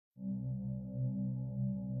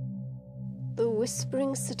The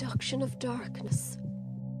whispering seduction of darkness.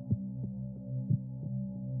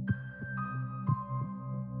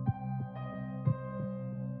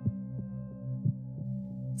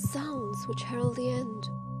 Sounds which herald the end.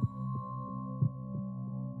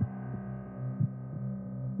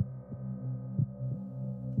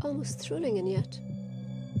 Almost thrilling, and yet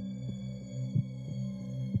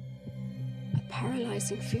a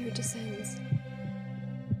paralyzing fear descends.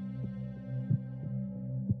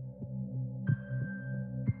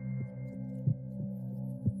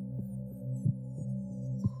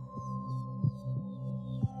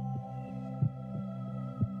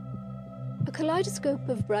 A kaleidoscope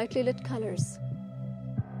of brightly lit colors.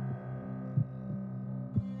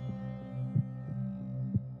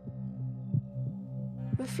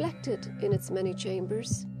 Reflected in its many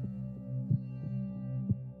chambers.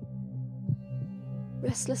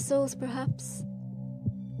 Restless souls, perhaps,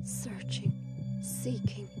 searching,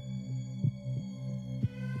 seeking,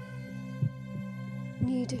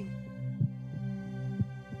 needing.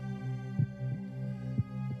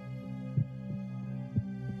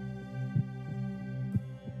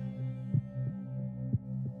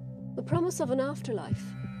 The promise of an afterlife,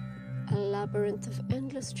 a labyrinth of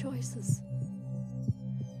endless choices.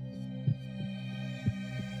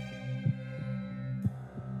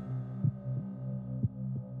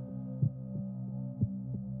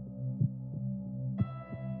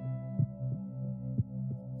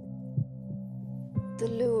 The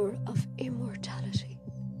lure of immortality.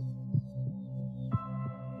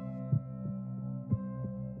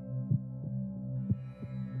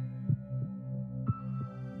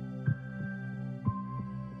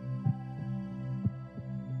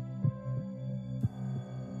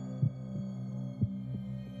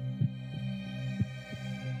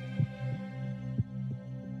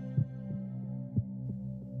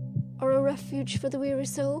 Or a refuge for the weary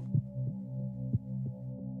soul?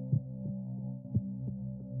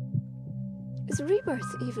 Is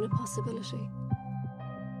rebirth even a possibility?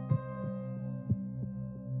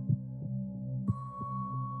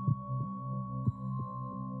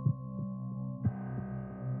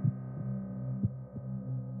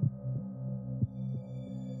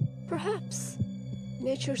 Perhaps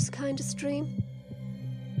nature's kindest dream?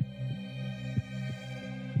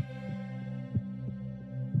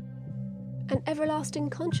 An everlasting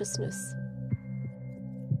consciousness?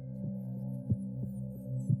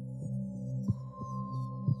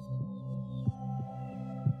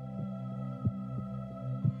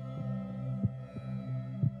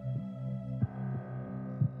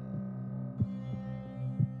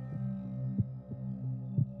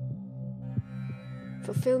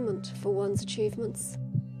 Fulfillment for one's achievements.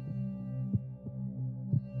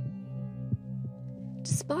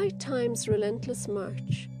 Despite time's relentless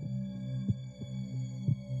march,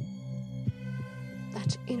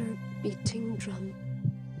 that inner beating drum.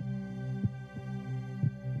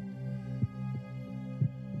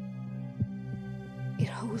 It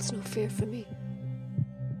holds no fear for me.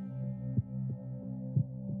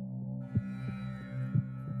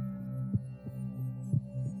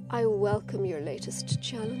 I welcome your latest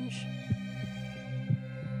challenge.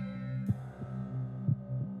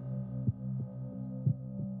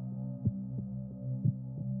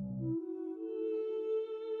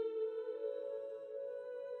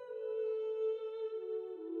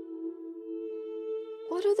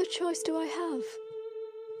 What other choice do I have,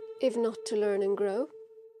 if not to learn and grow?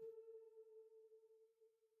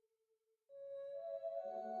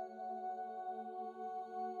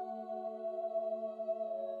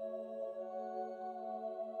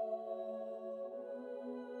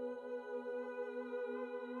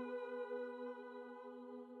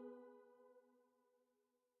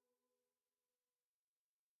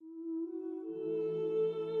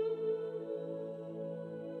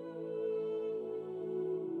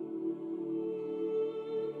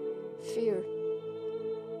 Fear.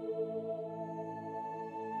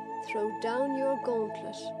 Throw down your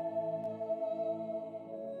gauntlet,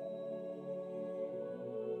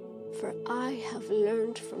 for I have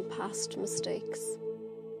learned from past mistakes.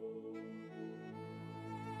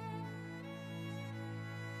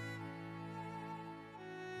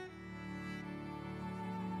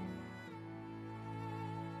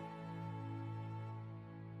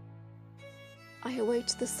 I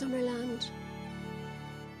await the summer land.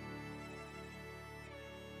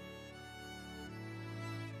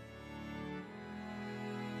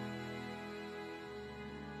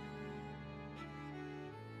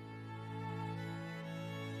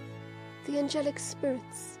 The angelic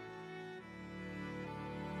spirits,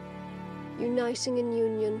 uniting in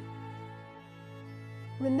union,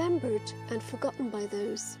 remembered and forgotten by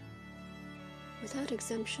those without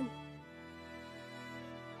exemption.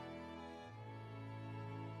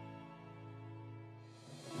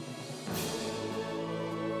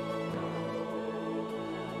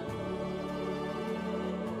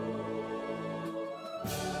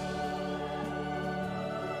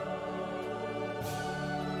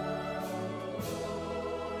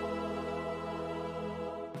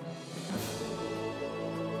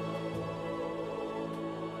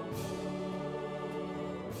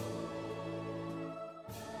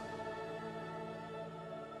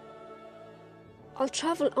 I'll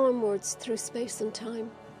travel onwards through space and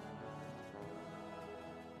time,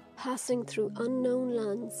 passing through unknown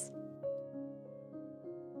lands.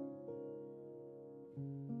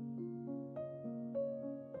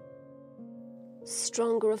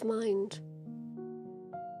 Stronger of mind,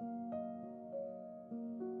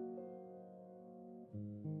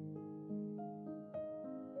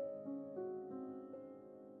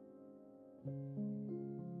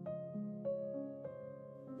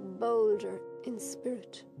 bolder in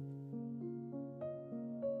spirit.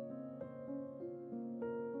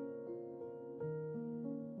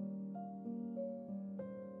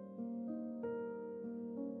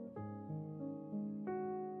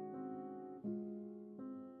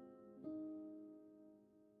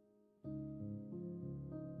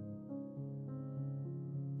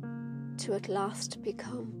 To at last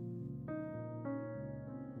become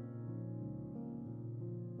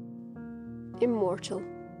immortal.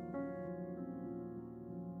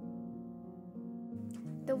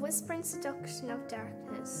 The whispering seduction of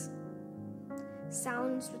darkness,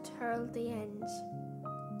 sounds which herald the end,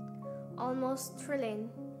 almost thrilling,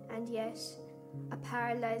 and yet a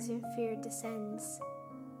paralyzing fear descends.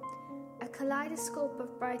 A kaleidoscope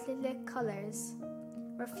of brightly lit colours,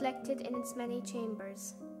 reflected in its many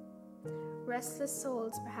chambers. Restless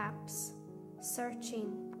souls, perhaps,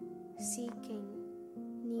 searching, seeking,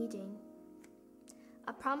 needing.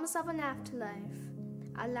 A promise of an afterlife,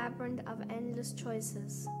 a labyrinth of endless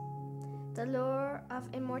choices. The lure of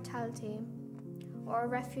immortality, or a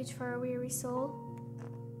refuge for a weary soul?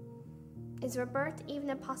 Is rebirth even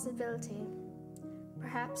a possibility?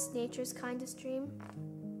 Perhaps nature's kindest dream?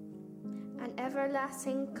 An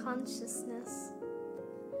everlasting consciousness,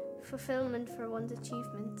 fulfillment for one's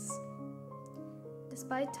achievements.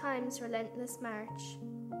 Despite time's relentless march,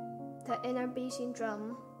 the inner beating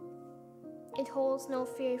drum, it holds no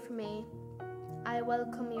fear for me. I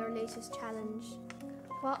welcome your latest challenge.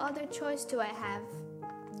 What other choice do I have,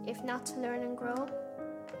 if not to learn and grow?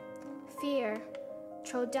 Fear,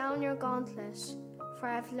 throw down your gauntlet, for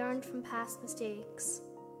I have learned from past mistakes.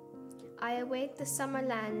 I await the summer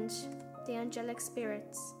land, the angelic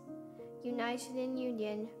spirits, united in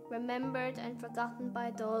union, remembered and forgotten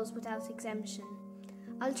by those without exemption.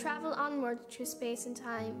 I'll travel onward through space and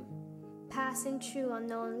time, passing through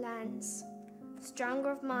unknown lands,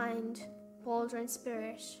 stronger of mind, bolder in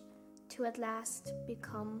spirit, to at last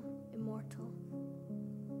become immortal.